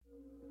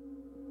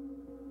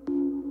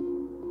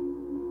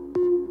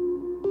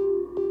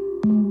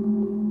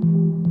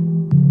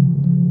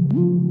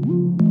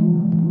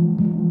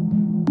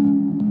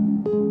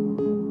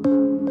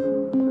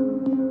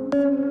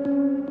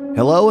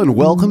Hello and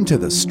welcome to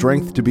the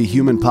Strength to be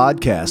Human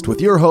podcast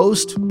with your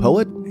host,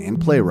 poet and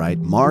playwright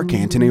Mark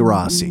Anthony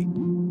Rossi.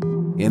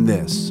 In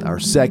this, our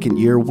second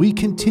year, we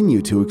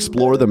continue to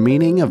explore the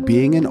meaning of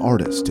being an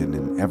artist in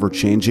an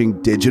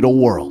ever-changing digital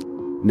world.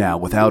 Now,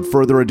 without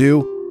further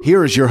ado,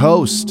 here is your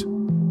host.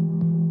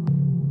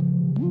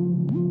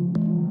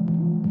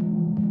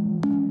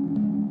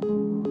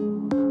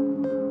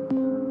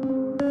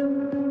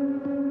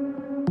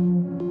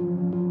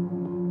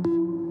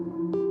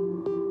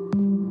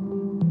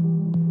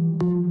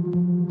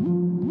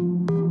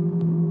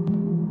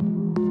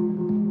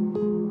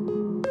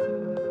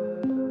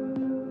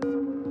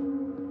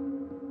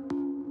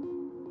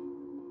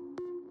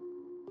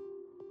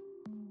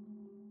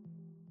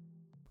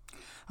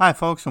 Hi,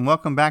 folks, and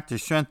welcome back to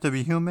Strength to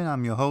be Human.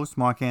 I'm your host,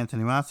 Mark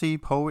Anthony Rossi,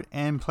 poet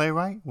and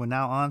playwright. We're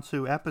now on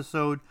to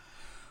episode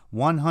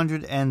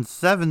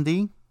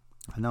 170.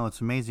 I know, it's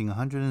amazing,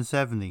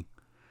 170.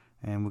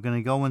 And we're going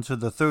to go into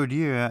the third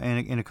year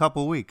in a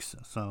couple weeks.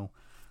 So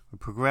we're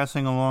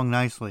progressing along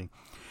nicely.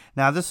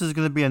 Now, this is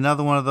going to be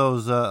another one of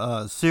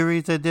those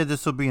series I did.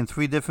 This will be in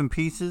 3 different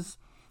pieces.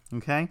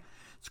 Okay?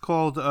 It's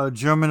called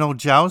Germinal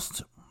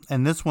Joust.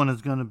 And this one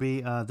is going to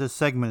be, this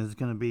segment is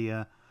going to be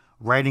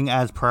writing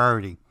as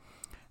priority.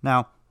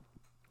 Now,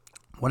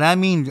 what I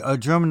mean,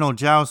 germinal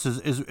joust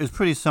is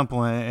pretty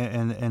simple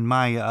in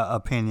my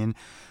opinion.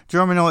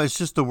 Germinal is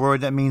just a word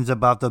that means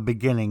about the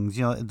beginnings,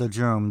 the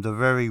germ, the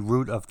very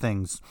root of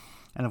things.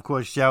 And of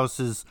course,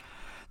 joust is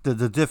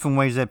the different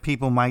ways that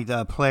people might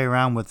play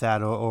around with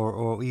that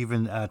or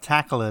even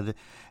tackle it,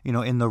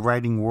 in the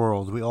writing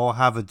world. We all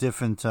have a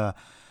different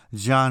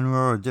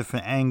genre or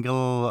different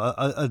angle,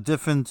 a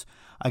different,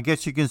 I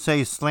guess you can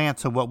say, slant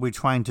to what we're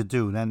trying to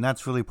do, and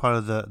that's really part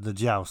of the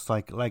joust,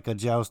 like a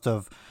joust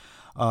of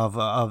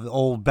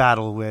old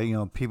battle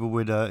where people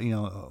would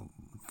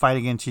fight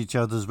against each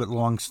other with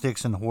long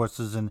sticks and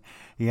horses, and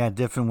you had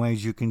different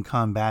ways you can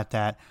combat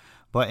that.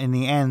 But in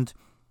the end,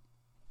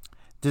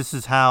 this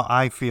is how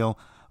I feel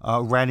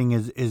writing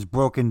is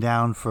broken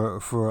down for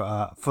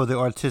the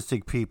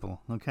artistic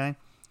people. Okay,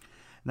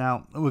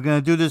 now we're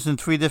going to do this in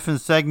 3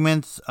 different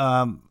segments.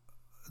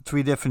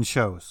 3 different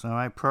shows. All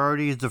right,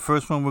 priority is the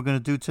first one we're going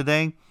to do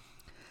today,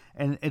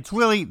 and it's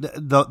really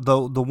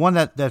the one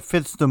that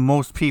fits the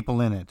most people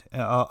in it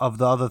of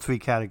the other 3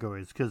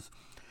 categories, because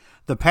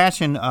the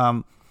passion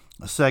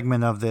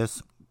segment of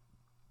this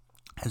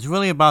is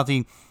really about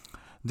the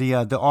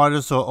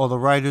artists or the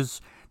writers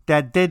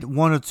that did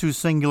 1 or 2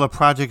 singular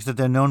projects that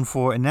they're known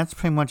for, and that's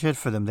pretty much it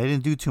for them. They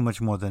didn't do too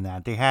much more than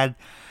that. They had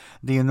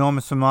the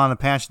enormous amount of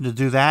passion to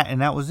do that,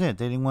 and that was it.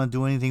 They didn't want to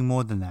do anything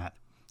more than that.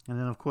 And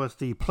then, of course,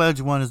 the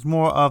pledge one is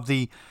more of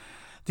the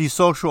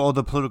social or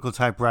the political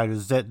type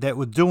writers that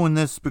were doing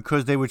this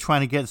because they were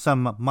trying to get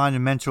some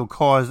monumental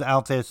cause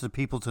out there for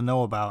people to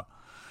know about.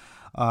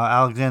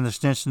 Alexander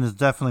Stinson is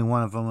definitely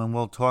one of them, and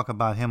we'll talk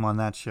about him on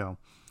that show.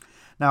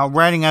 Now,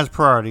 writing as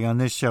priority on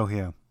this show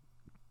here.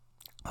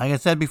 Like I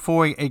said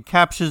before, it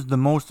captures the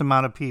most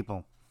amount of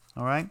people.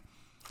 All right?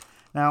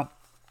 Now,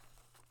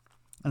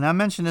 and I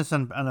mentioned this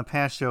on the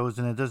past shows,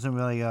 and it doesn't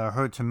really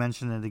hurt to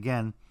mention it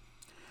again.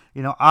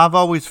 I've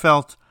always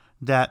felt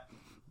that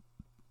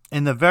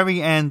in the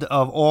very end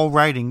of all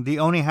writing, they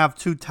only have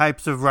 2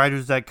 types of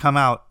writers that come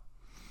out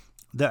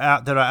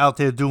that are out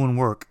there doing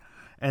work.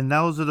 And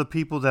those are the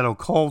people that are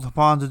called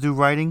upon to do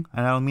writing.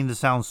 And I don't mean to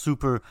sound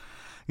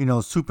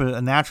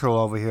supernatural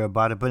over here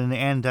about it, but in the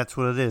end, that's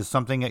what it is.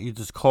 Something that you're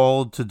just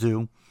called to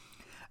do.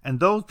 And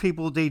those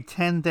people, they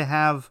tend to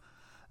have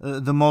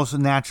the most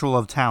natural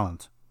of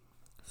talent.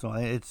 So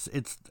it's.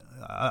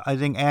 I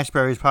think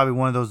Ashbery is probably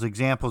one of those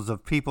examples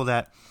of people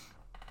that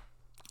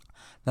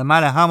no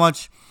matter how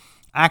much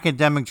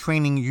academic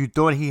training you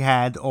thought he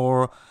had,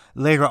 or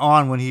later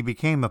on when he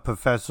became a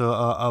professor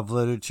of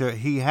literature,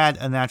 he had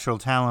a natural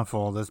talent for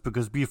all this,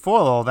 because before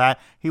all that,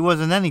 he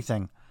wasn't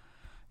anything,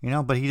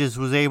 but he just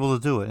was able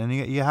to do it. And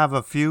you have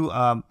a few,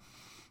 I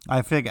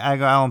think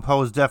Edgar Allan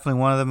Poe is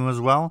definitely one of them as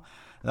well.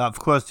 Of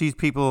course, these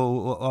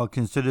people are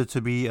considered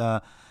to be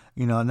not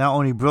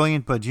only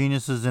brilliant, but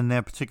geniuses in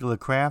their particular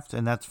craft,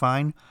 and that's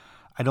fine.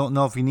 I don't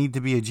know if you need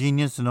to be a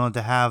genius in order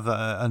to have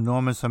an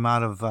enormous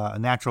amount of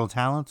natural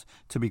talent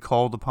to be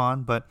called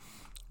upon, but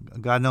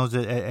God knows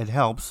it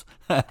helps,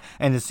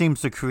 and it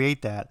seems to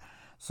create that.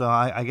 So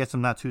I guess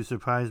I'm not too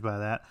surprised by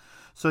that.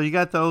 So you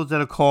got those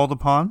that are called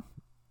upon.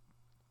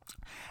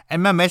 And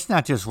remember, it's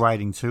not just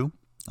writing, too.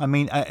 I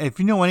mean, if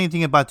you know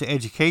anything about the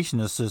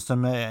educational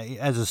system,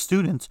 as a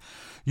student,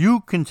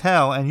 you can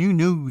tell, and you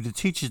knew the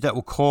teachers that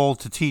were called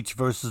to teach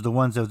versus the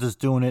ones that were just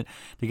doing it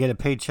to get a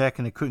paycheck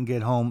and they couldn't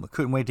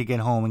wait to get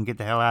home and get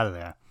the hell out of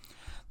there.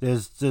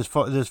 There's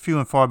few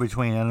and far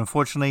between, and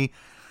unfortunately,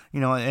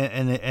 in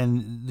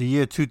the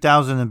year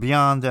 2000 and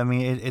beyond, I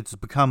mean, it's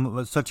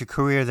become such a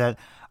career that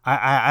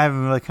I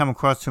haven't really come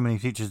across too many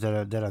teachers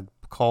that are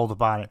called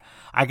about it.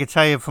 I could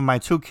tell you from my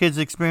 2 kids'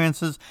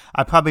 experiences,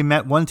 I probably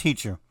met 1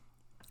 teacher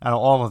out of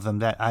all of them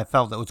that I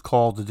felt that was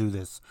called to do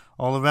this.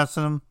 All the rest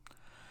of them,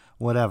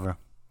 whatever.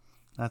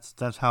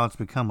 That's how it's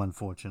become,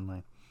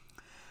 unfortunately.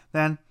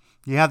 Then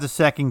you have the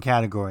second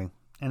category,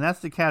 and that's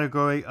the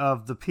category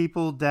of the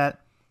people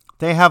that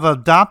they have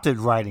adopted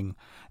writing.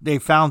 They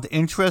found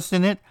interest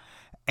in it,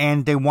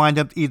 and they wind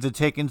up either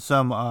taking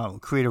some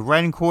creative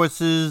writing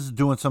courses,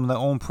 doing some of their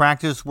own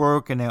practice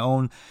work and their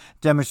own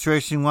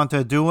demonstration, want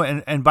to do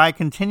it. And by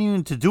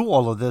continuing to do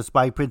all of this,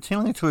 by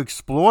continuing to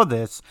explore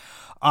this,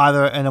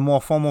 either in a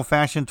more formal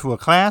fashion through a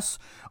class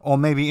or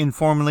maybe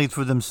informally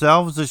through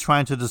themselves, just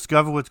trying to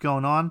discover what's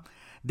going on,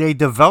 they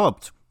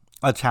developed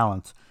a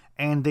talent.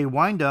 And they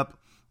wind up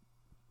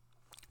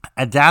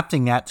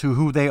adapting that to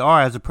who they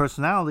are as a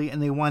personality, and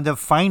they wind up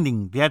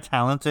finding their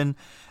talent and,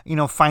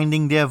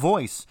 finding their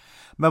voice.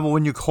 Remember,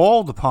 when you're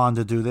called upon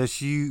to do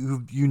this,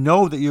 you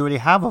know that you already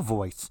have a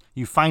voice.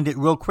 You find it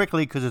real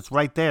quickly because it's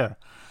right there.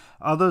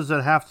 Others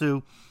that have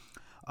to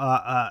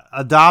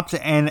adopt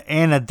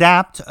and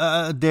adapt,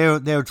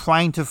 they're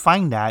trying to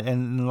find that,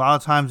 and a lot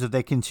of times if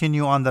they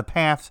continue on the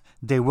path,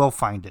 they will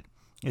find it.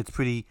 It's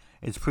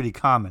pretty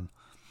common.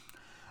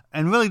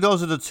 And really,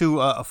 those are the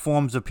two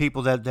forms of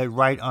people that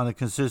write on a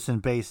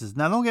consistent basis.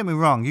 Now, don't get me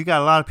wrong. You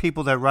got a lot of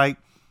people that write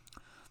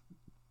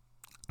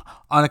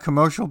on a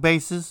commercial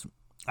basis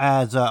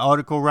as an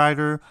article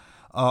writer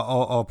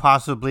or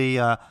possibly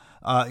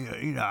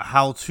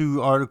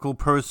how-to article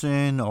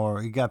person,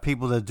 or you got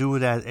people that do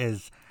it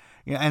as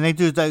and they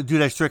do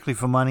that strictly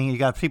for money. You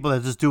got people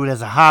that just do it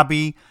as a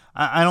hobby.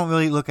 I don't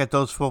really look at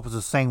those folks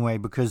the same way,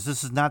 because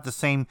this is not the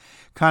same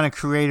kind of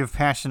creative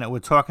passion that we're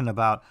talking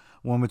about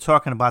when we're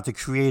talking about the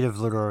creative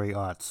literary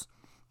arts.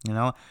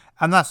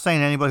 I'm not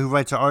saying anybody who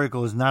writes an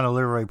article is not a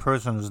literary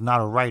person, is not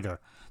a writer.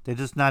 They're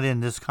just not in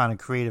this kind of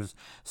creative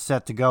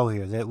set to go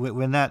here.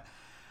 We're not,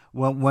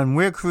 when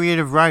we're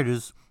creative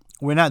writers,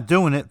 we're not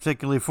doing it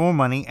particularly for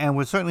money, and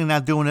we're certainly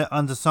not doing it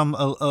under some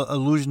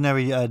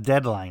illusionary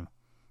deadline.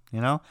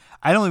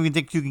 I don't even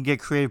think you can get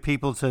creative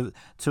people to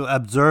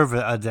observe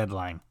a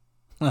deadline.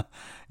 I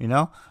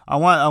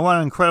want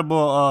an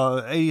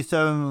incredible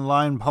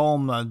 87-line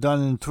poem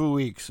done in 2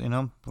 weeks.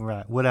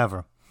 Right,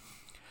 whatever.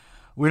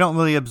 We don't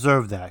really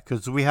observe that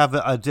because we have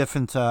a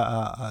different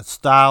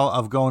style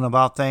of going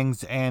about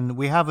things, and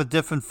we have a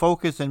different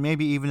focus and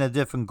maybe even a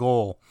different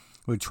goal.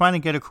 We're trying to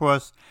get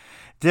across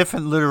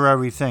different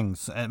literary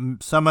things,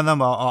 and some of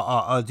them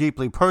are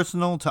deeply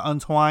personal to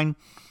untwine,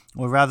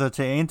 or rather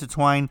to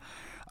intertwine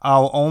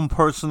our own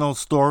personal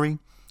story,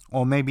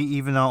 or maybe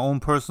even our own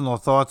personal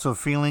thoughts or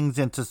feelings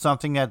into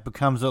something that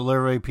becomes a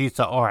literary piece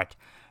of art.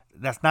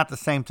 That's not the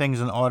same thing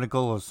as an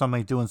article or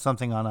somebody doing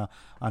something on a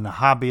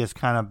hobbyist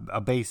kind of a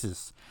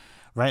basis,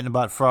 writing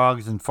about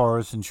frogs and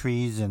forests and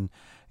trees and,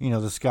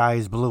 the sky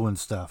is blue and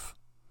stuff.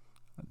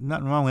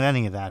 Nothing wrong with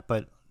any of that,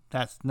 but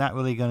that's not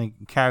really going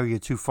to carry you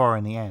too far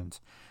in the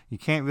end. You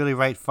can't really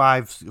write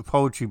 5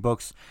 poetry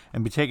books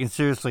and be taken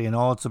seriously, and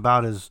all it's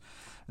about is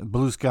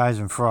blue skies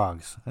and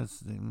frogs.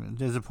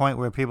 There's a point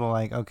where people are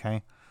like,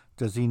 okay,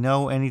 does he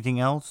know anything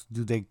else?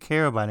 Do they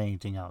care about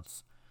anything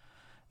else?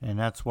 And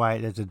that's why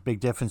there's a big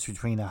difference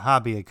between a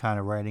hobby kind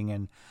of writing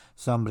and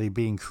somebody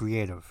being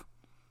creative.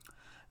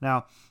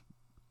 Now,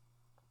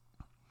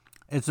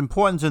 it's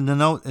important to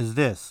note is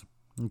this,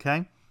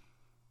 okay?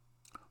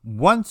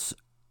 Once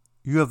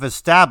you have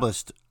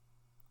established,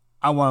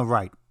 I want to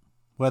write,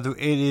 whether it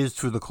is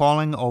through the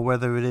calling or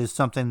whether it is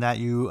something that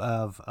you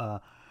have,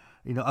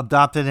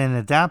 adopted and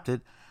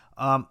adapted,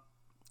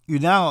 you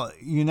now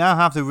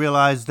have to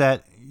realize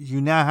that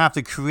you now have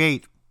to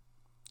create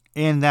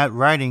in that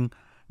writing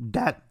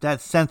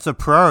that sense of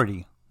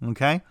priority,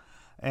 okay?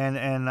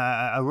 And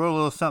I wrote a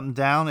little something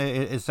down.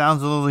 It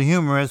sounds a little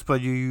humorous,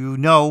 but you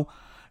know,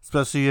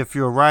 especially if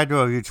you're a writer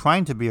or you're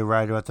trying to be a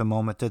writer at the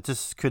moment, that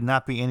this could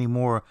not be any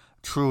more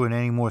true and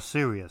any more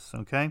serious,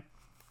 okay?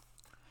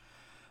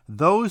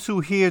 Those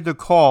who hear the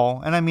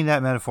call, and I mean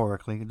that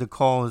metaphorically, the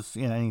call is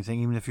anything,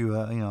 even if you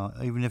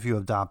even if you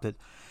adopt it,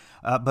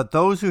 but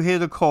those who hear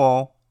the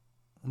call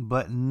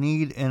but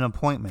need an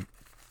appointment.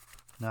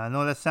 Now I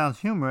know that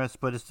sounds humorous,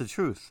 but it's the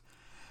truth.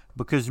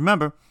 Because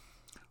remember,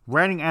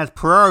 writing as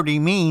priority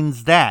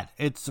means that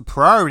it's a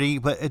priority,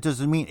 but it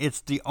doesn't mean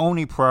it's the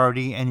only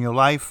priority in your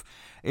life.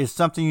 It's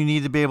something you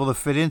need to be able to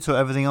fit into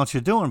everything else you're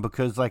doing,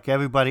 because like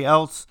everybody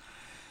else,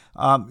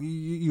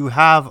 you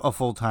have a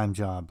full-time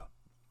job.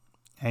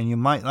 And you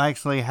might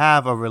actually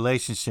have a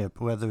relationship,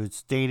 whether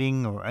it's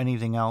dating or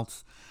anything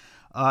else.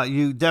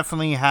 You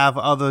definitely have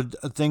other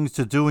things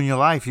to do in your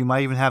life. You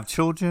might even have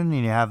children,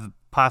 and you have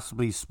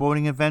possibly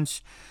sporting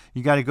events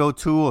you got to go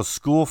to, or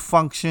school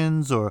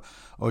functions, or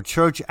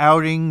church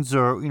outings,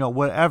 or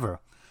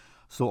whatever.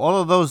 So all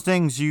of those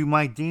things you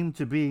might deem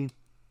to be,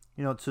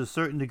 to a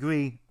certain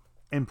degree,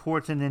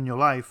 important in your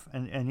life,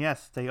 and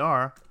yes, they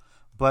are.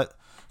 But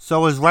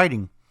so is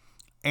writing,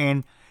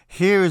 and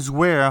here is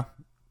where,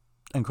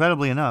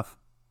 incredibly enough,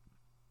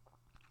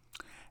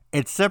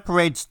 it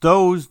separates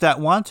those that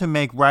want to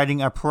make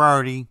writing a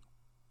priority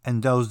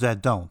and those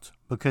that don't.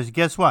 Because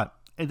guess what?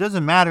 It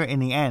doesn't matter in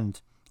the end,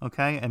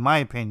 okay, in my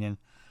opinion,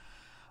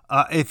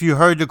 if you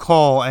heard the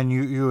call and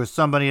you're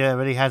somebody that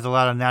already has a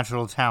lot of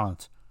natural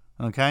talent,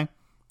 okay,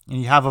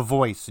 and you have a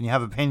voice and you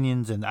have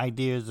opinions and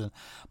ideas and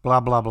blah,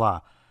 blah,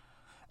 blah.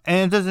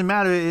 And it doesn't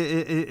matter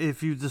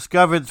if you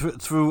discovered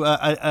through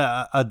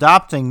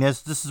adopting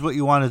this is what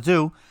you want to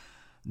do.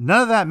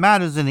 None of that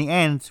matters in the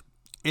end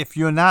if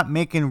you're not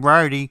making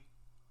writing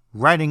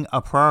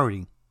a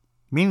priority.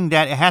 Meaning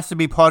that it has to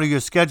be part of your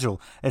schedule.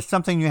 It's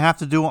something you have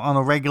to do on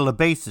a regular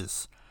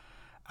basis.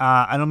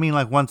 I don't mean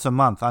like once a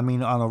month. I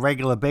mean on a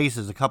regular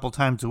basis, a couple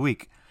times a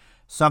week.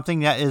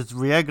 Something that is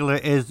regular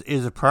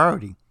is a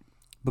priority.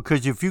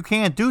 Because if you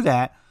can't do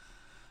that,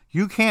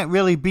 you can't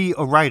really be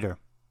a writer.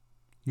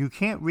 You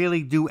can't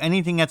really do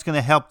anything that's going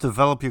to help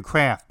develop your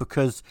craft,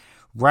 because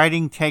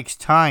writing takes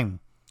time.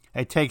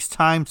 It takes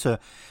time to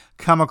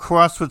come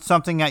across with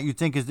something that you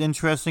think is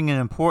interesting and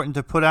important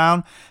to put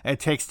out. It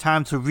takes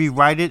time to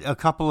rewrite it a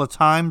couple of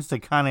times to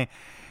kind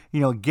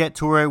of, get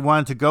to where it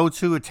wanted to go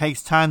to. It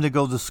takes time to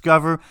go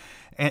discover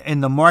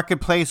in the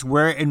marketplace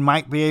where it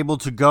might be able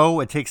to go.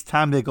 It takes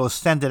time to go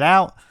send it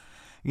out.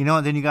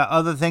 And then you got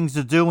other things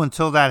to do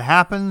until that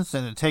happens,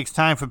 and it takes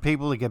time for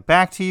people to get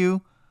back to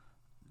you.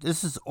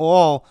 This is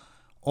all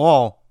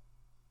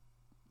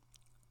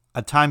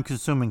a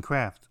time-consuming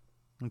craft,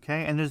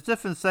 okay? And there's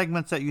different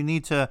segments that you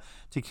need to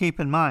keep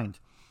in mind.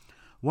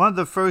 One of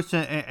the first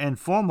and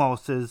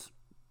foremost is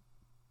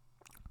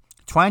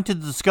trying to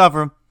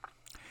discover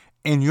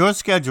in your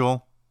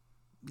schedule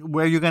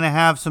where you're going to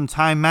have some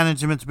time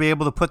management to be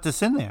able to put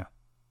this in there.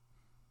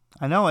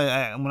 I know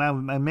when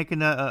I'm making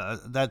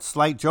that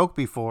slight joke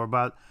before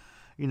about,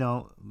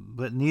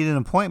 but need an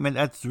appointment,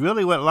 that's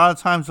really what a lot of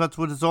times that's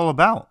what it's all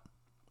about.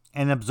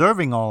 And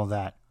observing all of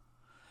that.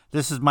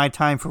 This is my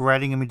time for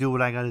writing, and me do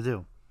what I got to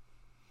do.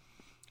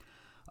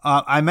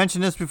 I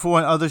mentioned this before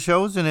in other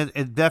shows, and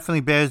it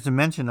definitely bears to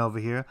mention over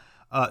here.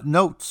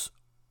 Notes,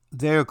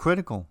 they're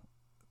critical.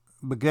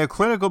 But they're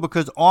critical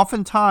because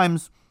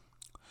oftentimes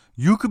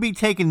you could be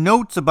taking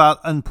notes about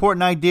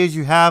important ideas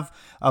you have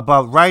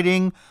about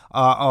writing,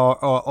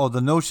 or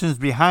the notions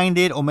behind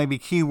it, or maybe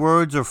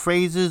keywords or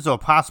phrases, or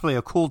possibly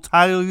a cool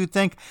title you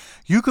think.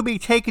 You could be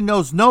taking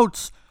those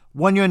notes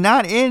when you're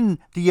not in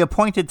the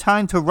appointed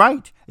time to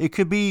write. It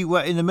could be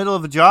in the middle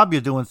of a job, you're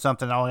doing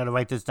something. Oh, I got to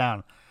write this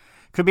down.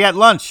 Could be at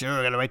lunch. Oh,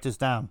 I got to write this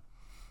down.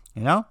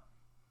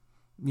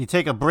 You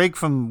take a break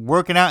from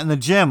working out in the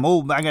gym.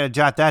 Oh, I got to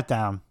jot that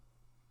down.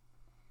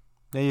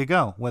 There you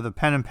go. Whether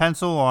pen and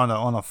pencil or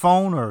on a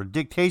phone or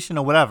dictation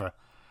or whatever.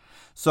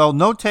 So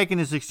note taking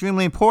is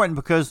extremely important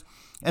because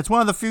it's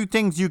one of the few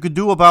things you could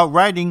do about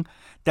writing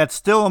that's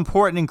still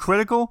important and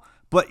critical,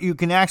 but you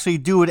can actually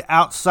do it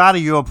outside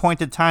of your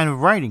appointed time of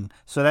writing.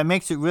 So that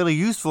makes it really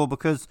useful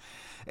because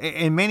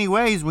in many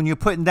ways, when you're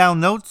putting down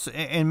notes,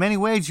 in many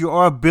ways you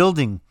are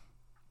building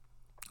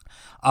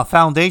a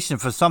foundation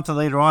for something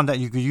later on that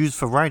you could use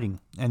for writing.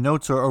 And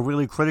notes are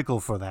really critical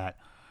for that.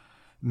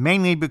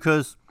 Mainly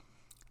because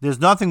there's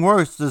nothing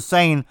worse than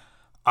saying,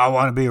 I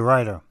want to be a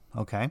writer.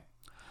 Okay.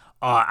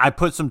 I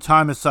put some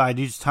time aside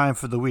each time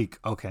for the week.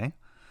 Okay.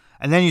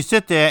 And then you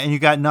sit there and you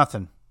got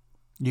nothing.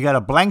 You got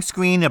a blank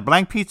screen, a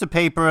blank piece of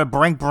paper, a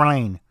blank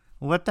brain.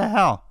 What the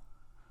hell?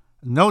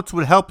 Notes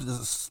would help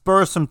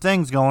spur some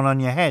things going on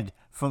your head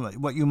from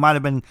what you might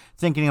have been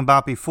thinking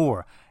about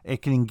before.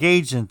 It can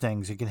engage in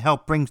things. It can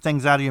help bring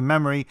things out of your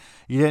memory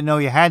you didn't know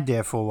you had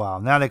there for a while.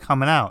 Now they're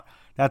coming out.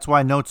 That's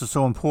why notes are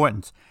so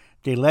important.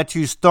 They let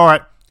you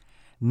start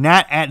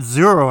not at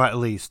zero at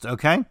least,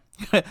 okay?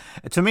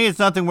 To me, it's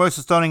nothing worse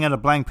than starting at a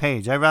blank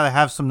page. I'd rather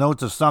have some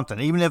notes of something,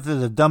 even if they're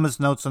the dumbest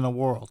notes in the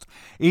world.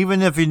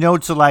 Even if your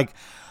notes are like,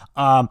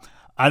 I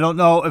don't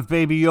know if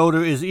Baby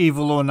Yoda is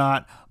evil or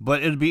not,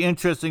 but it'd be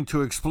interesting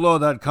to explore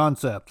that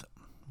concept.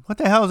 What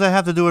the hell does that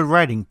have to do with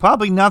writing?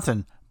 Probably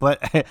nothing, but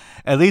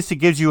at least it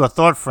gives you a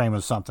thought frame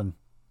of something.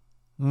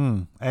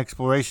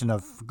 Exploration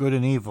of good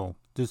and evil,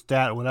 this,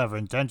 that, whatever,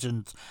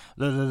 intentions,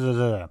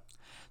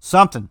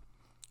 something.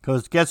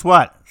 Because guess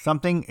what?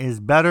 Something is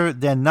better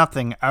than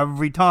nothing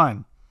every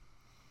time.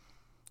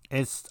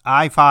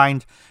 I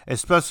find,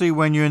 especially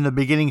when you're in the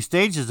beginning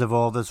stages of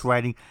all this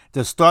writing,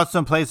 to start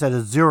someplace at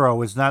a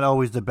zero is not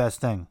always the best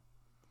thing.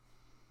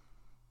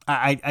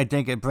 I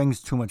think it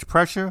brings too much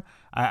pressure.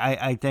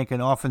 I think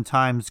it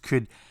oftentimes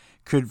could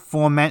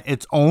foment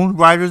its own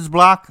writer's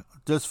block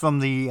just from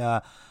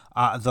the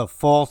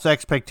false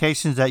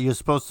expectations that you're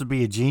supposed to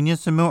be a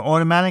genius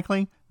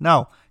automatically.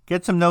 No,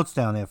 get some notes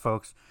down there,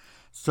 folks.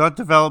 Start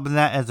developing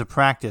that as a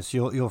practice.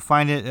 You'll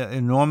find it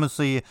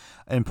enormously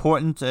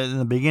important in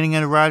the beginning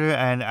of the writer,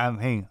 and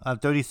I'm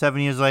 37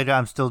 years later,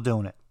 I'm still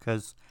doing it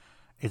because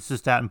it's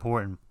just that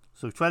important.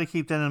 So try to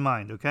keep that in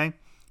mind, okay?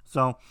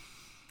 So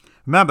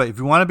remember, if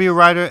you want to be a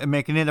writer and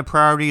making it a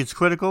priority is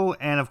critical,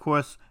 and of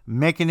course,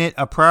 making it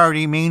a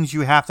priority means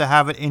you have to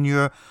have it in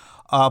your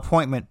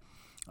appointment,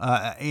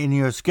 in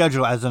your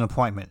schedule as an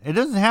appointment. It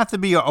doesn't have to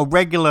be a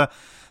regular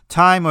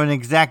time or an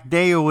exact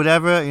day or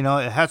whatever. It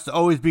has to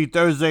always be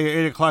Thursday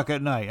at 8 o'clock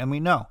at night. I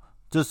mean, no.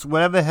 Just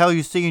whatever the hell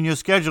you see in your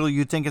schedule,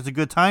 you think it's a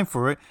good time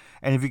for it.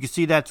 And if you can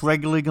see that's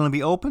regularly going to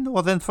be open,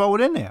 well, then throw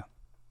it in there.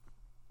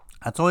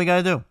 That's all you got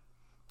to do.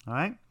 All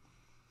right?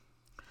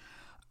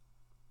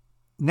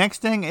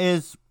 Next thing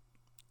is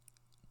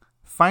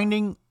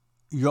finding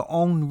your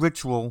own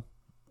ritual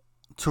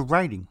to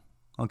writing.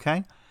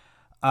 Okay?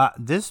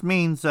 This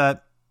means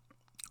that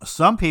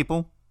some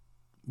people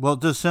will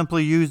just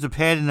simply use the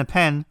pad and the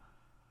pen,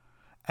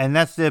 and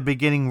that's their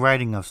beginning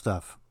writing of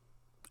stuff.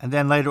 And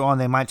then later on,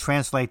 they might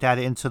translate that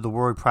into the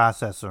word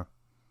processor.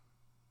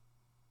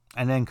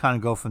 And then kind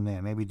of go from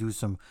there. Maybe do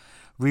some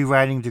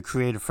rewriting to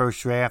create a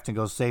first draft and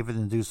go save it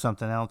and do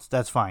something else.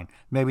 That's fine.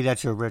 Maybe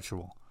that's your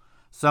ritual.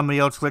 Somebody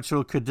else's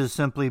ritual could just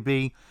simply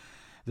be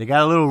they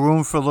got a little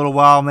room for a little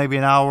while, maybe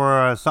an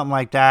hour or something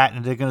like that,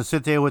 and they're going to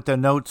sit there with their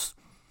notes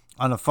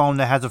on a phone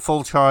that has a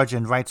full charge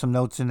and write some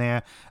notes in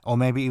there, or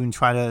maybe even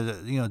try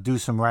to do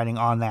some writing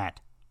on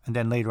that. And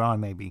then later on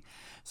maybe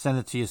send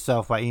it to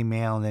yourself by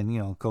email and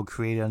then go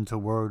create it into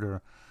Word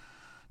or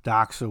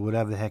Docs or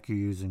whatever the heck you're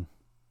using.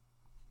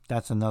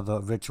 That's another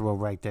ritual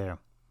right there.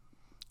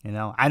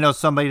 I know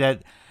somebody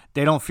that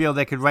they don't feel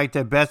they could write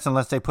their best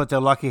unless they put their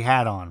lucky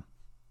hat on.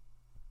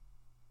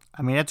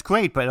 I mean, that's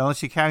great, but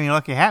unless you're carrying a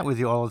lucky hat with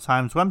you all the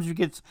time, sometimes you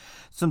get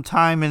some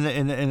time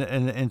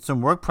in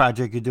some work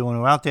project you're doing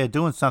or out there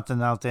doing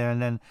something out there,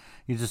 and then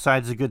you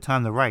decide it's a good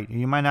time to write.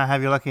 You might not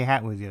have your lucky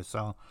hat with you,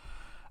 so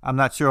I'm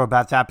not sure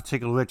about that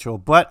particular ritual,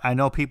 but I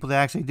know people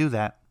that actually do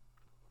that.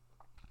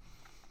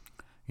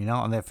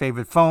 On their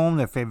favorite phone,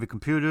 their favorite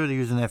computer, they're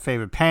using their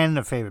favorite pen,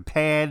 their favorite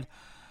pad,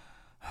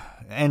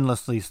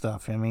 endlessly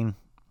stuff. I mean,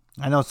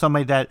 I know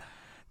somebody that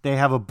they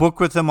have a book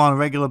with them on a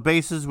regular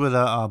basis with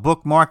a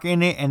bookmark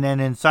in it, and then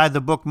inside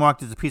the bookmark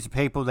there's a piece of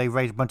paper. They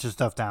write a bunch of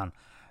stuff down.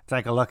 It's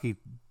like a lucky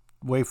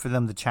way for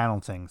them to channel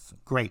things.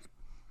 Great.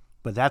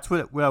 But that's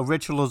what a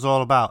ritual is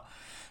all about.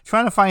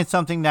 Trying to find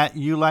something that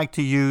you like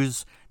to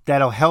use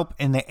that'll help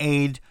in the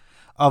aid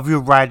of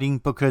your writing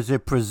because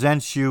it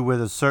presents you with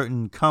a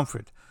certain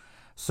comfort,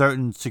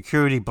 certain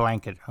security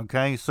blanket,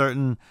 okay?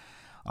 Certain,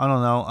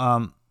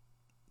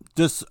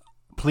 just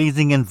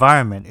pleasing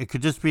environment. It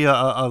could just be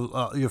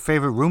your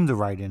favorite room to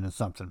write in or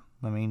something.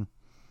 I mean,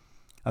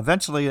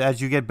 eventually,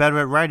 as you get better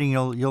at writing,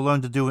 you'll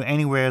learn to do it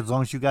anywhere as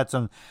long as you got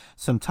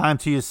some time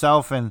to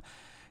yourself and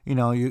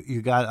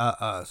you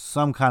got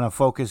some kind of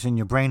focus in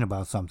your brain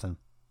about something.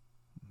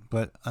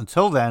 But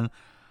until then,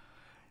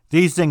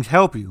 these things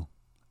help you.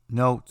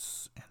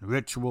 Notes and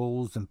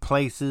rituals and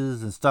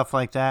places and stuff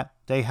like that,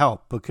 they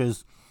help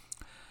because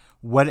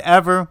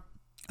whatever,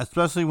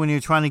 especially when you're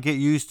trying to get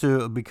used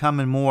to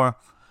becoming more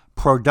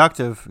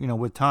productive,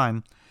 with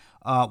time,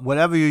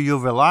 whatever you're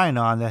relying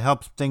on that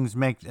helps things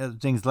make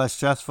things less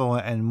stressful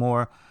and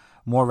more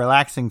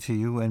relaxing to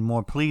you and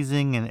more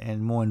pleasing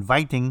and more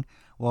inviting,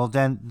 well,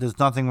 then there's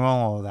nothing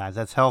wrong with that.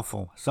 That's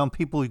helpful. Some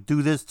people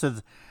do this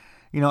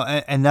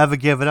and never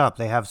give it up.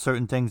 They have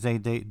certain things they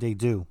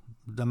do.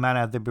 No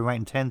matter if they've been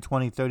writing 10,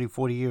 20, 30,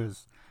 40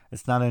 years.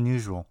 It's not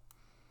unusual.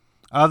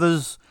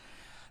 Others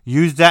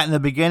use that in the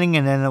beginning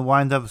and then they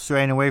wind up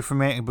straying away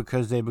from it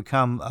because they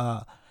become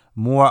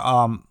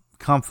more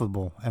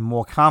comfortable and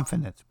more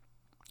confident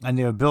in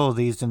their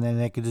abilities, and then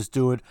they can just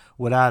do it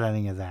without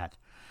any of that.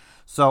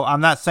 So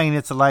I'm not saying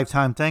it's a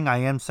lifetime thing. I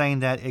am saying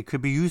that it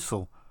could be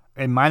useful.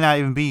 It might not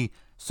even be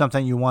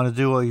something you want to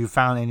do or you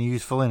found any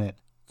useful in it.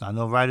 I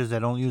know writers that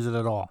don't use it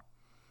at all.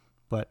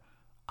 But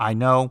I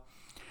know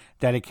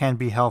that it can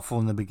be helpful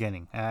in the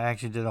beginning. And I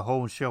actually did a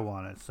whole show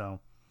on it. So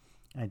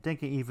I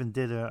think I even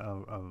did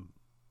an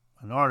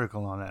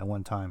article on it at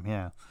one time.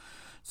 Yeah.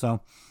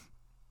 So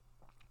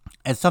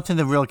it's something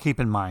to really keep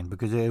in mind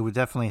because it would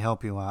definitely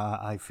help you,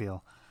 I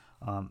feel.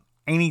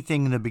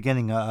 Anything in the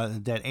beginning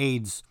that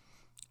aids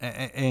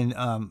in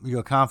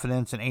your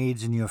confidence and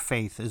aids in your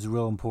faith is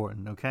real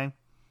important, okay?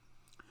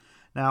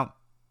 Now,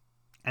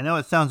 I know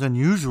it sounds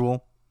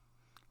unusual,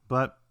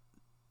 but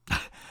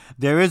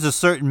there is a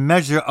certain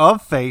measure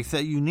of faith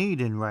that you need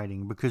in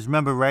writing because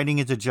remember, writing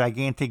is a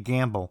gigantic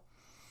gamble.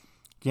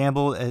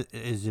 Gamble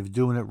is if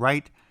doing it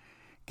right.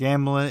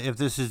 Gambling if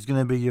this is going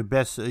to be your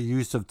best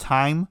use of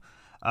time.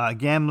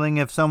 Gambling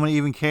if someone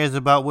even cares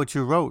about what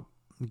you wrote.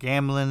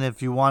 Gambling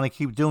if you want to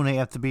keep doing it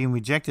after being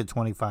rejected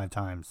 25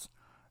 times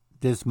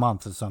this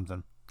month or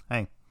something.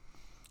 Hey,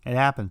 it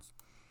happens.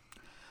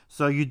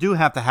 So you do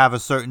have to have a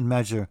certain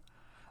measure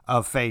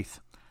of faith.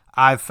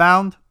 I've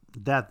found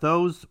that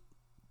those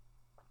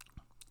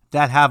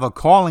that have a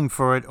calling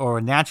for it or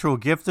a natural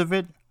gift of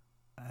it,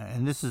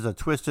 and this is a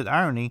twisted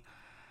irony,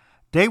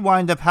 they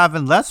wind up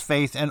having less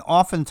faith and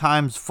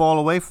oftentimes fall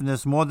away from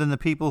this more than the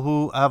people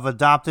who have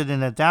adopted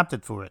and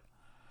adapted for it.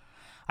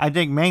 I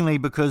think mainly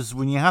because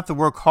when you have to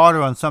work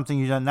harder on something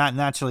you're not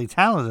naturally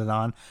talented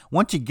on,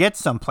 once you get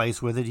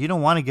someplace with it, you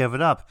don't want to give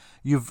it up.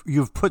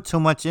 You've put too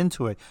much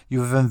into it.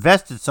 You've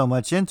invested so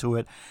much into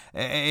it.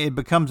 It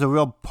becomes a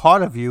real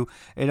part of you.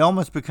 It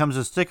almost becomes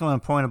a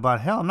stickling point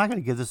about, hell, I'm not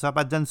going to give this up.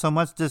 I've done so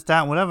much, this, that,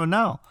 and whatever.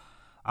 No,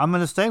 I'm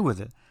going to stay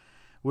with it.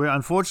 Where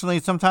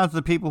unfortunately, sometimes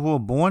the people who are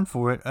born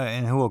for it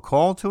and who are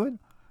called to it,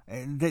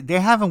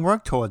 they haven't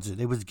worked towards it.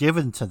 It was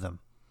given to them.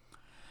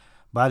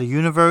 By the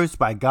universe,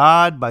 by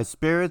God, by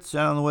spirits,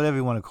 I don't know, whatever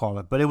you want to call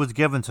it. But it was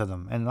given to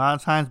them. And a lot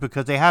of times,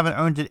 because they haven't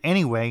earned it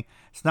anyway,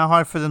 it's not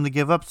hard for them to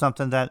give up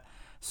something that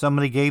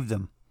somebody gave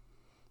them.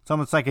 It's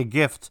almost like a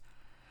gift,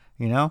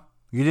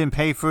 You didn't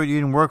pay for it, you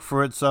didn't work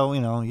for it, so,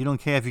 you don't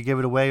care if you give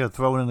it away or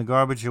throw it in the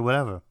garbage or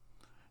whatever.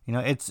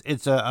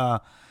 It's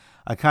a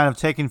kind of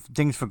taking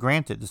things for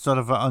granted. It's sort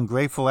of an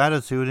ungrateful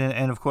attitude,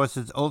 and of course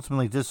it's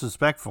ultimately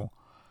disrespectful.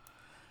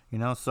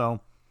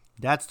 So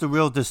that's the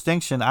real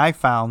distinction I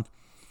found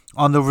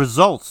on the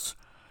results.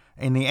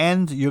 In the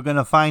end, you're going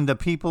to find the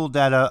people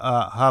that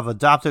have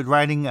adopted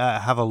writing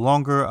have a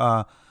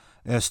longer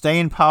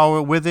staying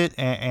power with it,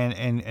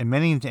 and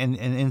many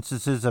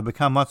instances have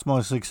become much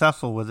more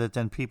successful with it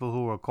than people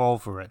who are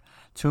called for it.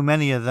 Too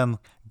many of them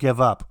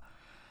give up.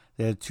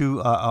 They're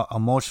too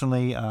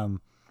emotionally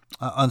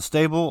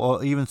unstable,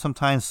 or even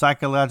sometimes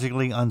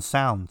psychologically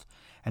unsound,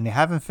 and they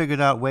haven't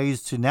figured out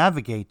ways to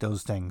navigate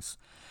those things.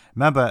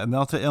 Remember,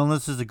 mental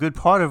illness is a good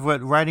part of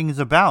what writing is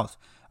about.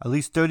 At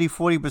least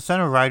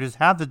 30-40% of writers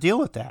have to deal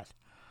with that,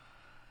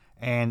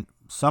 and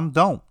some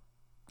don't.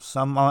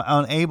 Some are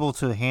unable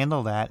to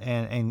handle that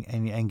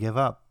and give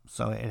up.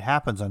 So it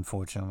happens,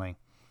 unfortunately.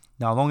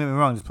 Now, don't get me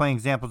wrong. There's plenty of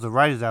examples of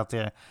writers out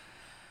there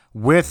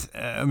with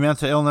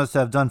mental illness that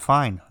have done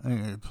fine.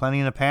 Plenty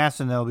in the past,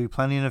 and there'll be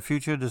plenty in the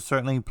future. There's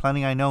certainly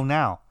plenty I know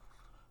now.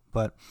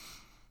 But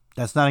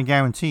that's not a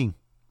guarantee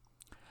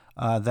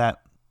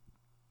that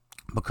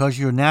because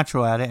you're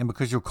natural at it and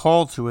because you're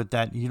called to it,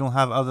 that you don't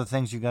have other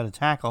things you got to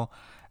tackle,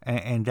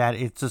 and that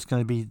it's just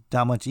going to be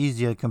that much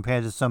easier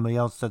compared to somebody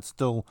else that's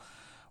still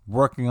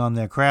working on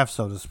their craft,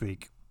 so to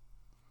speak.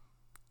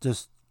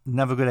 Just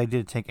never a good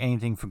idea to take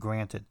anything for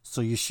granted. So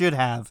you should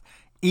have,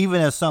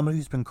 even as somebody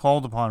who's been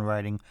called upon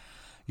writing,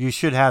 you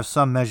should have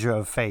some measure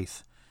of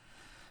faith.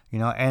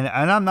 And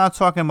I'm not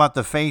talking about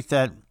the faith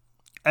that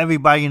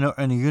everybody in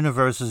the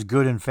universe is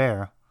good and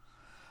fair,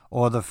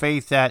 or the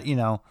faith that,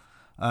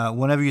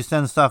 whenever you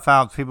send stuff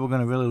out, people are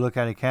going to really look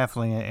at it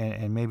carefully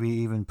and maybe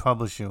even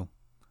publish you.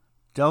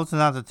 Those are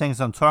not the things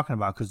I'm talking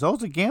about, because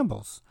those are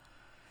gambles.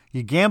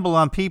 You gamble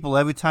on people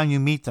every time you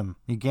meet them.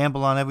 You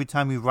gamble on every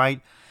time you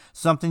write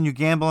something. You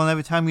gamble on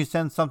every time you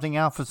send something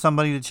out for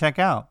somebody to check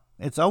out.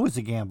 It's always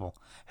a gamble.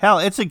 Hell,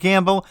 it's a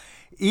gamble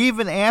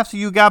even after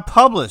you got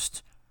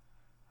published.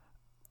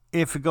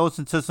 If it goes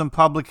into some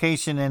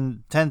publication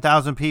and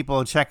 10,000 people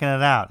are checking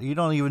it out, you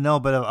don't even know,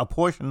 but a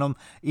portion of them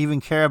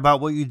even care about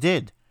what you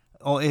did,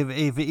 or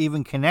if it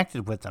even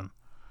connected with them.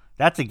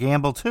 That's a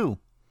gamble too.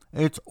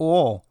 It's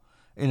all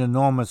an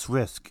enormous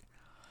risk.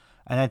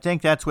 And I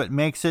think that's what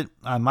makes it,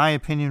 in my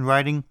opinion,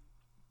 writing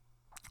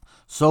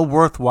so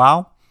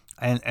worthwhile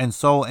and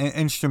so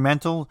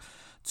instrumental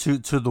to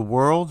the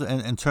world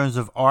in terms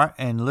of art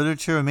and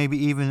literature, and maybe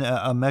even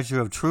a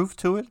measure of truth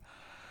to it,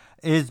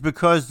 is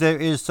because there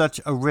is such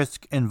a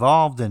risk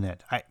involved in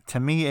it. To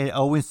me, it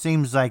always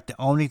seems like the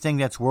only thing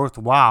that's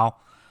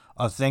worthwhile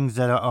are things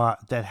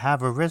that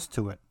have a risk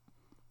to it.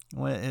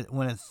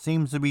 When it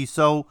seems to be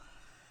so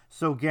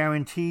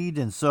guaranteed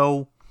and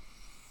so,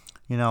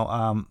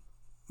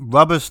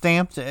 rubber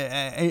stamped,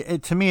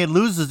 to me it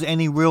loses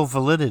any real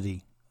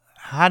validity.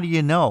 How do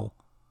you know?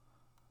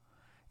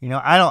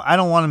 I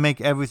don't want to make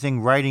everything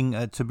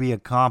writing to be a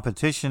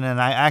competition, and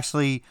I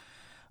actually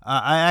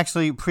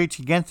preach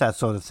against that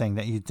sort of thing,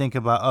 that you think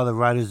about other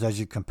writers as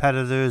your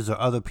competitors or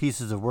other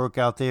pieces of work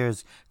out there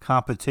as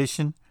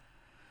competition,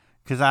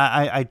 because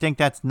I think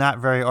that's not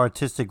very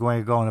artistic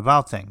way of going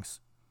about things.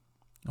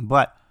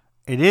 But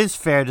it is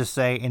fair to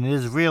say, and it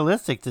is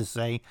realistic to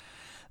say,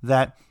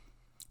 that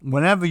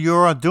whenever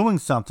you're doing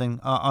something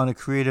on a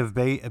creative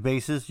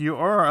basis, you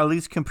are at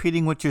least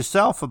competing with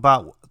yourself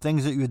about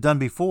things that you've done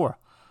before,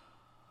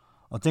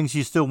 or things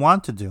you still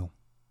want to do.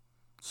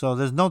 So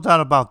there's no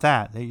doubt about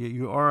that.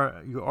 You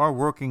are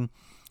working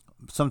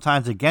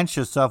sometimes against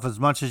yourself as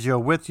much as you're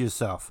with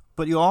yourself,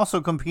 but you're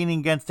also competing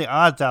against the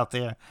odds out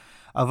there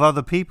of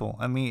other people.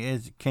 I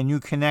mean, can you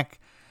connect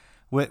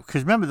with?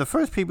 Because remember, the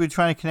first people you're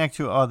trying to connect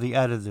to are the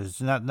editors,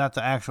 not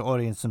the actual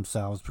audience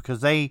themselves,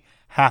 because they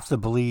have to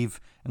believe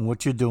in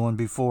what you're doing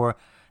before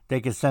they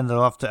can send it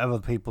off to other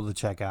people to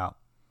check out.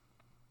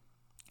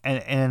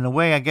 And in a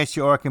way, I guess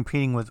you are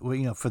competing with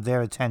for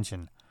their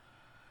attention.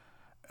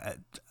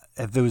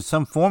 If there was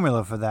some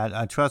formula for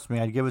that, trust me,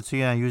 I'd give it to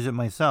you and I'd use it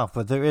myself,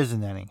 but there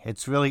isn't any.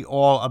 It's really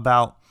all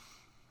about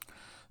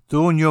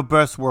doing your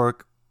best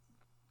work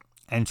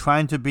and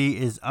trying to be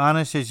as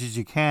honest as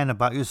you can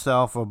about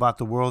yourself or about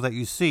the world that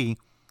you see,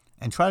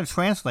 and try to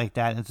translate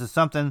that into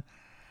something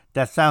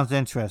that sounds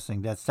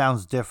interesting, that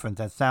sounds different,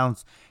 that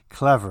sounds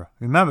clever.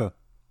 Remember,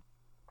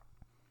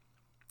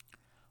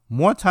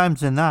 more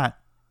times than not,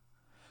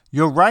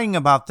 you're writing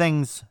about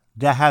things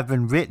that have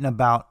been written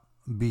about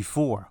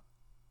before.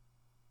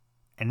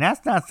 And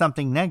that's not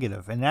something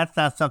negative, and that's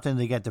not something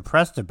to get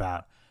depressed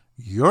about.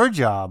 Your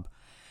job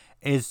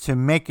is to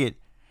make it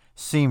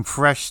seem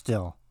fresh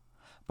still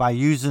by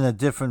using a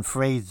different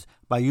phrase,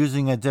 by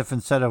using a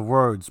different set of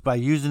words, by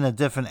using a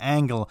different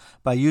angle,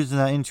 by using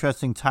an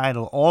interesting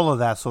title, all of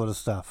that sort of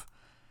stuff.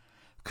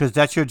 Because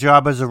that's your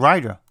job as a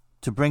writer,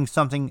 to bring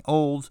something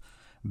old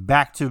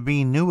back to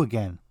being new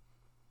again.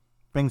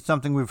 Bring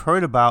something we've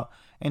heard about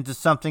into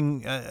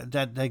something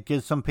that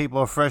gives some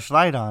people a fresh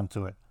light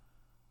onto it.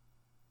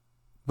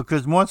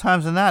 Because more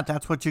times than not,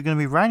 that's what you're going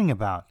to be writing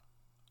about.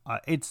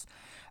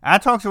 I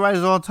talk to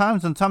writers all the time,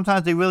 and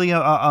sometimes they really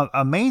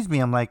amaze me.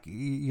 I'm like,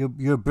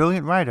 you're a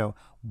brilliant writer.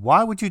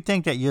 Why would you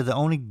think that you're the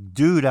only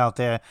dude out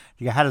there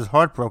that had his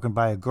heart broken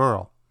by a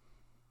girl?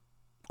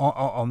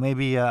 Or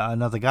maybe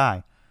another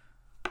guy.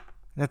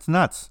 That's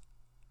nuts.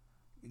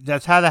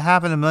 That's had to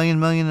happen a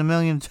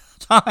million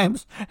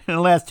times in the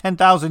last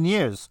 10,000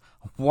 years.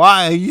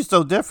 Why are you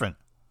so different?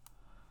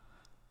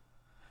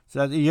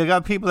 So you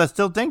got people that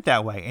still think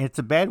that way, and it's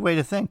a bad way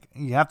to think.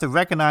 You have to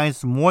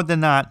recognize more than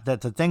not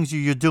that the things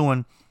you're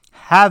doing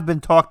have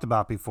been talked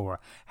about before,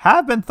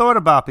 have been thought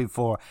about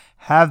before,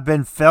 have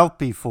been felt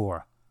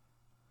before.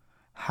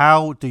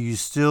 How do you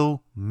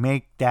still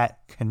make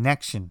that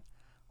connection?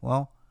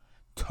 Well,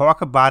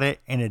 talk about it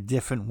in a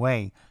different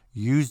way.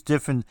 Use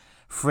different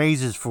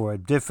phrases for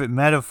it, different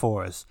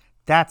metaphors.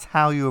 That's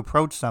how you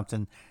approach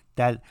something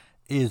that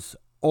is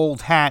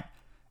old hat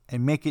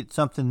and make it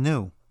something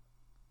new.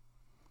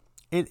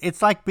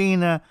 It's like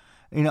being a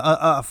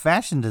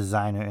fashion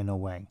designer in a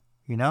way,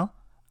 you know.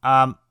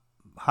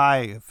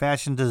 Hi,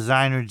 fashion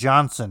designer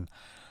Johnson.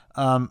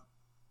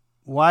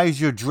 Why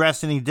is your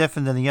dress any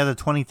different than the other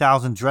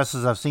 20,000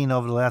 dresses I've seen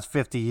over the last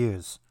 50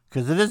 years?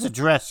 Because it is a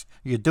dress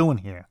you're doing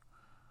here.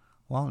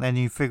 Well, then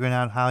you're figuring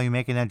out how you're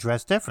making that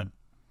dress different.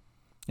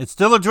 It's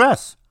still a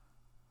dress,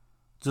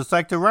 just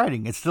like the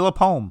writing. It's still a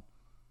poem,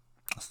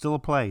 still a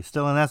play,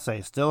 still an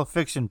essay, still a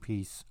fiction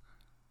piece.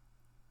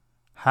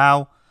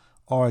 How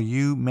are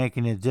you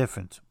making it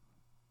different?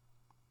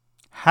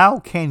 How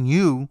can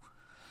you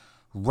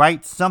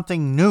write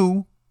something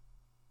new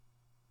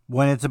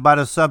when it's about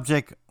a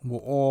subject we're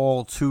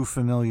all too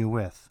familiar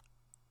with?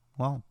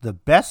 Well, the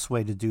best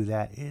way to do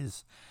that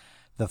is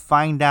to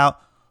find out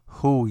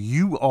who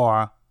you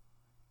are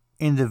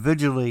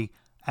individually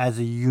as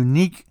a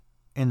unique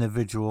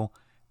individual,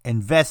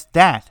 invest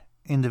that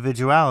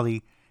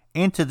individuality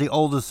into the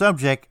older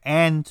subject,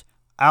 and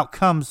out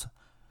comes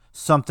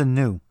something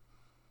new.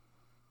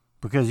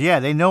 Because, yeah,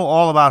 they know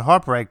all about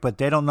heartbreak, but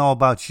they don't know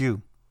about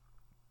you.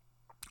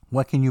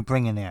 What can you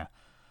bring in there?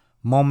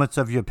 Moments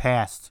of your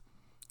past,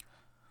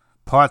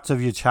 parts of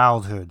your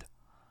childhood,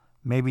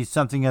 maybe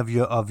something of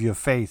your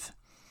faith,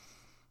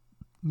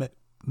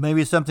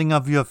 maybe something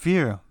of your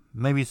fear,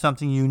 maybe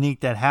something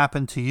unique that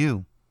happened to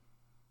you.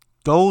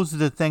 Those are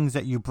the things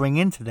that you bring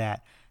into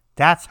that.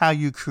 That's how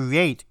you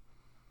create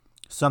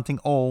something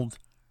old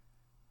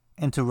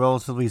into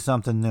relatively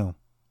something new.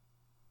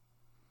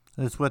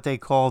 It's what they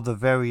call the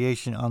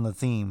variation on the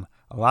theme.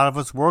 A lot of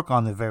us work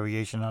on the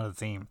variation on the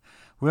theme.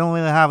 We don't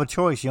really have a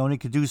choice. You only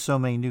can do so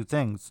many new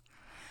things.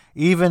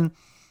 Even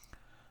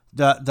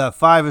the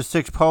 5 or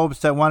 6 poets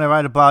that want to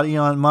write about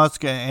Elon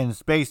Musk and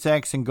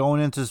SpaceX and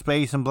going into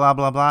space and blah,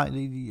 blah, blah.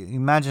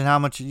 Imagine how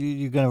much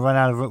you're going to run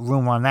out of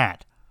room on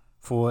that.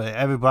 For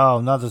everybody,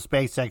 another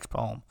SpaceX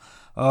poem.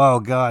 Oh,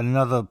 God,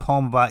 another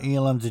poem about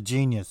Elon's a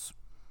genius.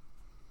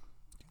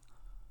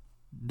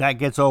 That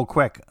gets old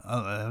quick.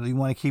 You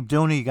want to keep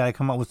doing it, you got to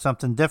come up with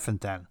something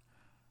different then.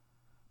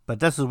 But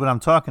this is what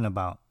I'm talking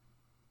about.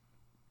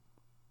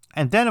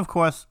 And then, of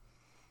course,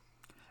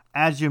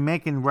 as you're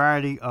making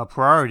rarity a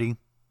priority,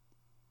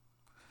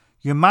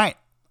 you might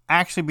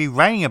actually be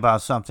writing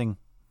about something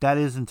that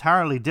is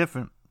entirely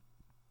different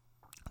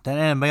than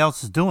anybody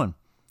else is doing.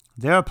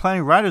 There are plenty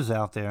of writers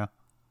out there.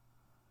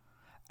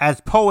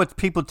 As poets,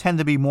 people tend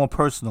to be more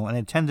personal, and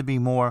they tend to be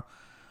more,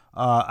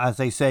 as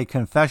they say,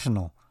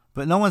 confessional.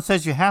 But no one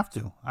says you have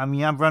to. I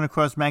mean, I've run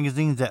across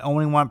magazines that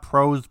only want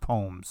prose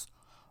poems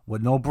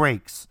with no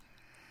breaks.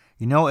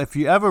 You know, if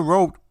you ever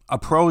wrote a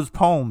prose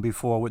poem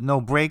before with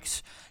no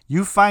breaks,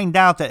 you find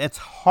out that it's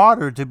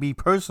harder to be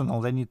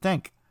personal than you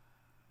think.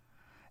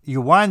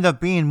 You wind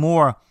up being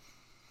more,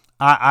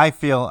 I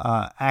feel,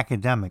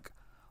 academic,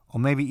 or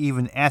maybe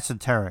even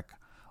esoteric,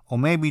 or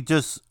maybe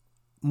just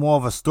more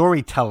of a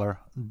storyteller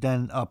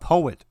than a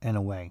poet in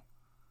a way.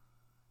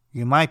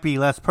 You might be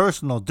less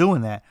personal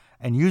doing that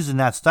and using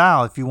that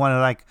style. If you want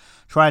to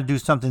try to do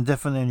something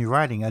different in your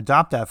writing,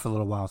 adopt that for a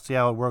little while, see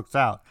how it works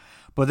out.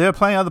 But there are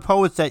plenty of other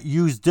poets that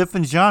use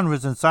different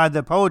genres inside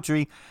their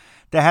poetry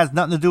that has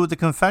nothing to do with the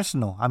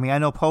confessional. I mean, I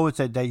know poets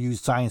that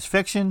use science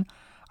fiction.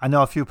 I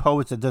know a few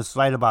poets that just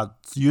write about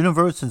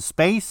universe and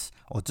space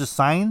or just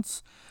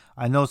science.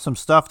 I know some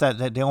stuff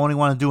that they only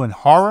want to do in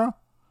horror.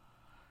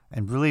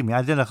 And believe me,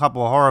 I did a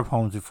couple of horror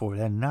poems before.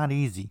 They're not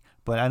easy.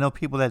 But I know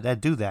people that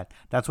do that.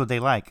 That's what they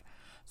like.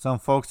 Some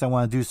folks that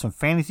want to do some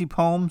fantasy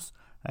poems,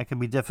 that can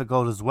be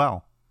difficult as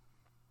well.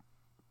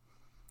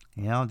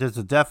 You know, there's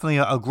definitely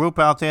a group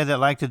out there that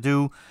like to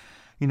do,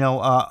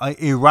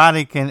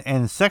 erotic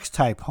and sex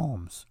type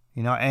poems.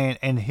 You know,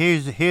 and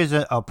here's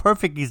a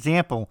perfect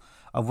example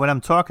of what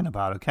I'm talking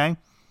about, okay?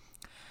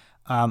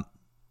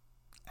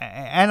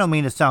 I don't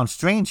mean to sound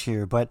strange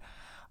here, but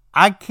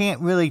I can't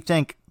really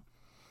think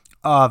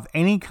of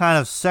any kind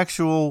of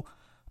sexual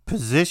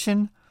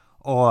position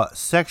or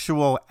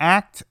sexual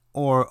act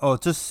or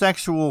just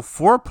sexual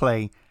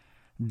foreplay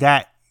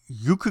that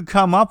you could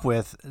come up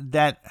with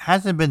that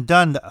hasn't been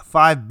done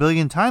 5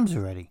 billion times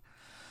already.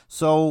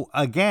 So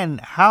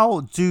again, how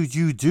do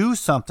you do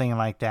something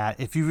like that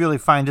if you really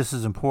find this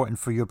is important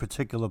for your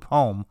particular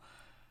poem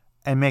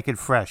and make it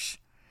fresh?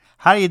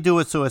 How do you do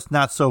it so it's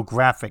not so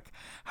graphic?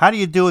 How do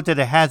you do it that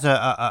it has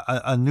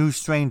a new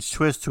strange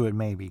twist to it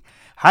maybe?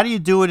 How do you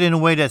do it in a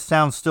way that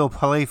sounds still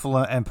playful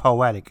and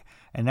poetic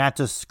and not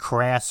just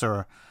crass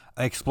or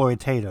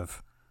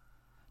exploitative?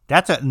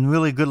 That's a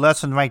really good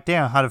lesson right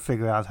there on how to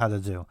figure out how to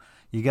do.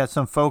 You got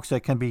some folks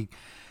that can be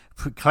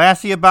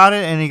classy about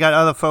it, and you got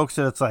other folks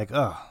that it's like,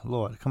 oh,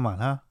 Lord, come on,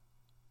 huh?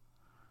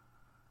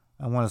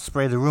 I want to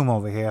spray the room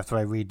over here after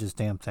I read this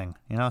damn thing,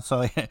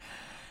 So,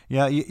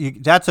 yeah,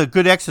 that's a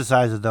good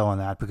exercise, though, on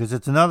that, because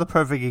it's another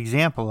perfect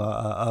example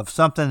of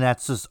something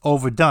that's just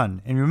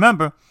overdone. And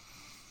remember,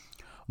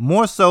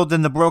 more so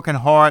than the broken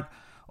heart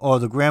or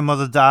the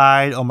grandmother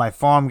died or my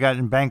farm got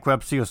in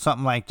bankruptcy or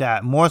something like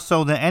that, more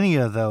so than any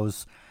of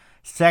those,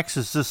 sex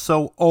is just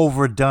so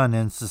overdone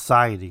in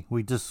society.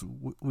 We just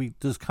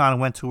kind of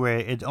went to where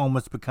it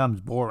almost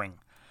becomes boring.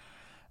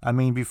 I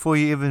mean, before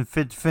you even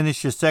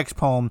finish your sex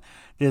poem,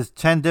 there's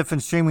 10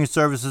 different streaming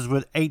services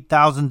with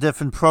 8,000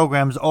 different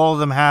programs. All of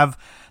them have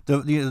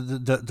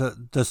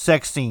the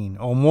sex scene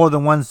or more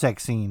than one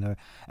sex scene.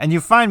 And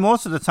you find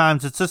most of the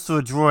times it's just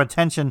to draw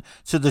attention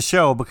to the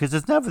show because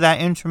it's never that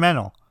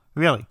instrumental.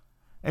 Really.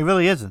 It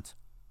really isn't.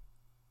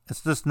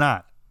 It's just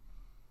not.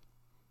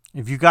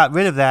 If you got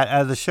rid of that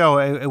out of the show,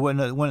 it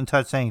wouldn't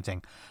touch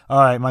anything. All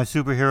right, my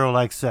superhero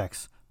likes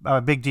sex.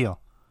 Big deal.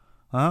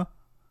 Huh?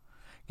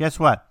 Guess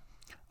what?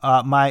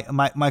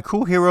 My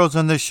cool heroes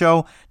on this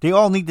show, they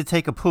all need to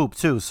take a poop,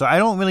 too. So I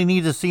don't really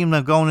need to see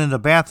them going in the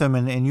bathroom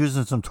and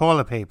using some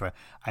toilet paper.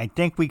 I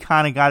think we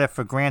kind of got it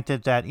for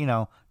granted that,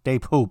 they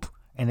poop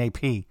and they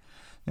pee.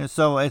 And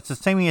so it's the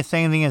same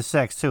thing as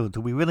sex, too.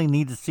 Do we really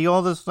need to see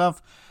all this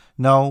stuff?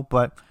 No,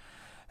 but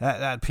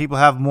that people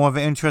have more of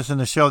an interest in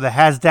the show that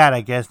has that,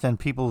 I guess, than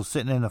people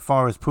sitting in the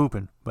forest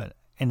pooping. But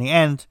in the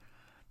end,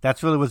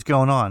 that's really what's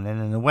going on.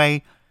 And in a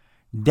way,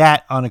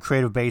 that on a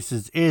creative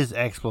basis is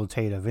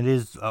exploitative. It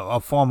is a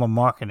form of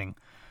marketing.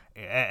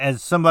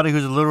 As somebody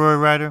who's a literary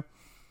writer,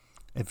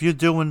 if you're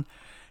doing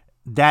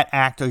that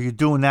act or you're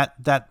doing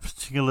that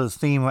particular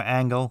theme or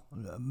angle,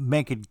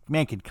 make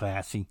it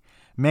classy,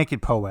 make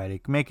it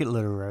poetic, make it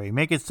literary,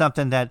 make it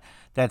something that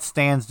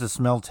stands the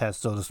smell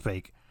test, so to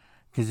speak.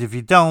 Because if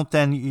you don't,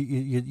 then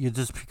you're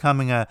just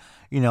becoming an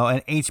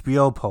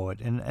HBO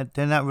poet, and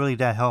they're not really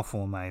that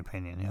helpful in my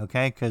opinion.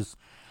 Okay, because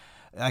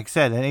like I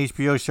said, an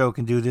HBO show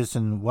can do this,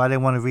 and why they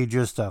want to read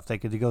your stuff? They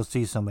could go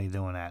see somebody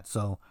doing that.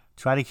 So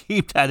try to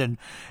keep that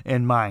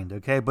in mind.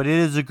 Okay, but it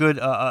is a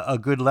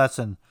good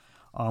lesson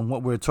on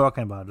what we're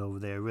talking about over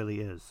there. It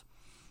really is.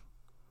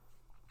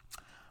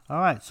 All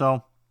right,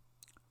 so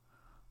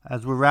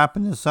as we're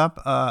wrapping this up,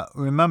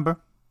 remember,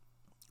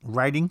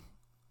 writing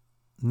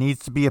needs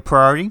to be a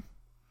priority.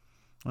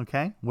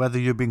 Okay, whether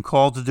you've been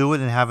called to do it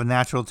and have a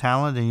natural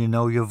talent and you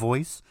know your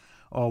voice,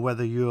 or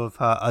whether you have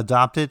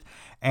adopted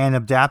and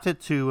adapted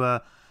to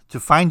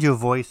find your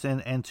voice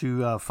and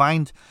to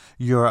find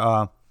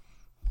your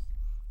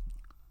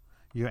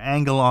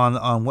angle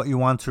on what you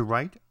want to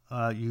write,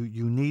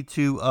 you need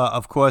to,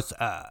 of course,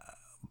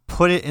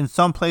 put it in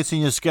some place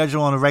in your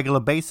schedule on a regular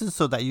basis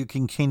so that you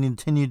can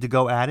continue to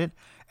go at it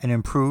and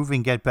improve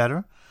and get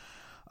better.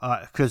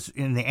 Because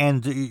in the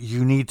end,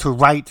 you need to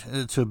write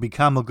to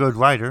become a good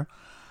writer.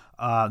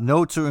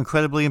 Notes are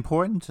incredibly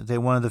important.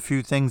 They're one of the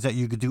few things that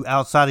you could do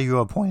outside of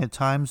your appointed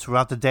times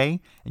throughout the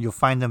day, and you'll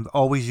find them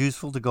always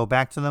useful to go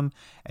back to them.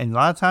 And a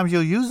lot of times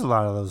you'll use a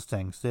lot of those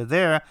things. They're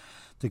there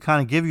to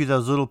kind of give you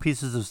those little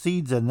pieces of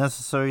seeds that are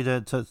necessary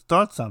to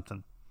start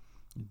something.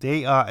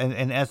 They are,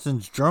 in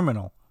essence,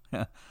 germinal,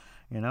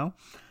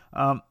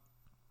 And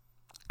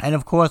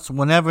of course,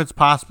 whenever it's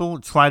possible,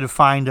 try to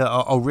find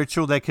a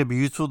ritual that could be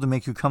useful to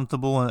make you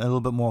comfortable and a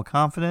little bit more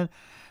confident.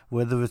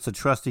 Whether it's a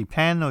trusty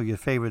pen or your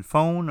favorite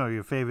phone or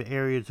your favorite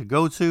area to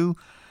go to,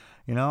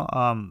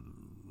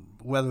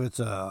 whether it's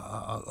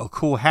a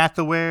cool hat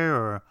to wear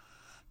or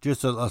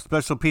just a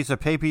special piece of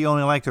paper you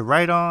only like to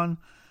write on.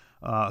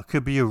 It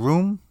could be a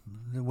room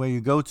where you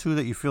go to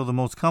that you feel the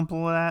most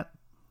comfortable at.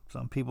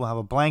 Some people have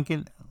a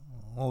blanket.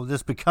 Well,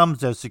 this becomes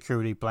their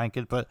security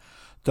blanket, but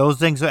those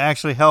things are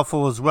actually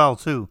helpful as well,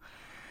 too.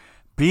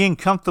 Being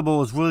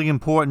comfortable is really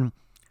important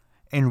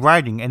in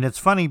writing, and it's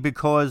funny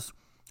because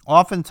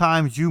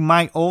oftentimes you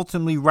might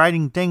ultimately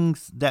writing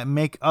things that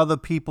make other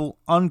people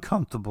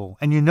uncomfortable,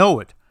 and you know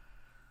it.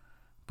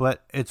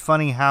 But it's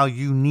funny how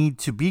you need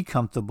to be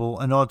comfortable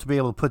in order to be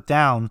able to put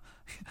down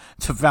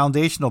the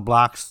foundational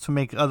blocks to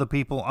make other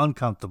people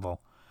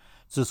uncomfortable.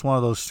 It's just one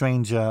of those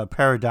strange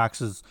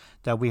paradoxes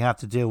that we have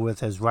to deal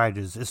with as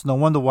writers. It's no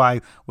wonder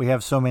why we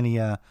have so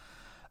many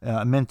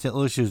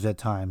mental issues at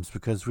times,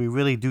 because we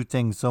really do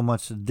things so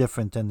much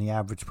different than the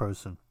average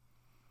person.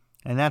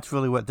 And that's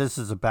really what this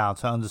is about,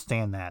 to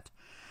understand that.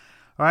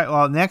 All right,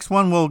 well, next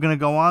one we're going to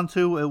go on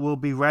to, it will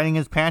be Writing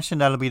is Passion.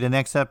 That'll be the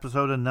next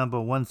episode of number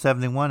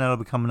 171. That'll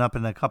be coming up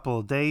in a couple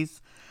of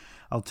days.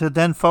 Until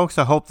then, folks,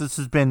 I hope this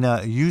has been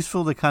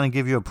useful to kind of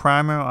give you a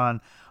primer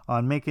on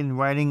on making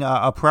writing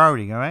a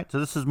priority, all right? So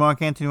this is Mark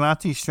Anthony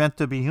Rossi, Strength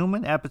to be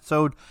Human,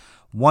 episode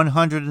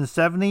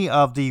 170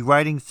 of the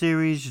writing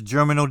series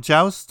Germinal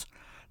Joust.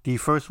 The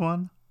first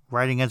one,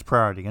 writing as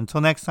priority.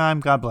 Until next time,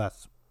 God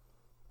bless.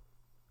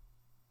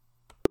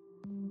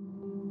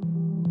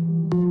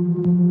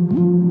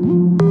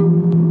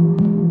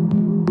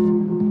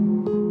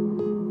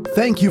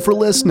 Thank you for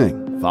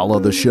listening. Follow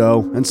the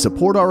show and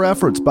support our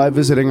efforts by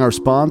visiting our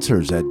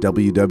sponsors at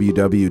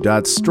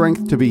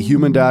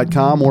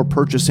www.strengthtobehuman.com or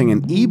purchasing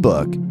an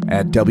ebook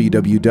at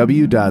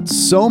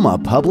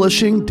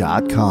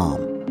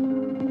www.somapublishing.com.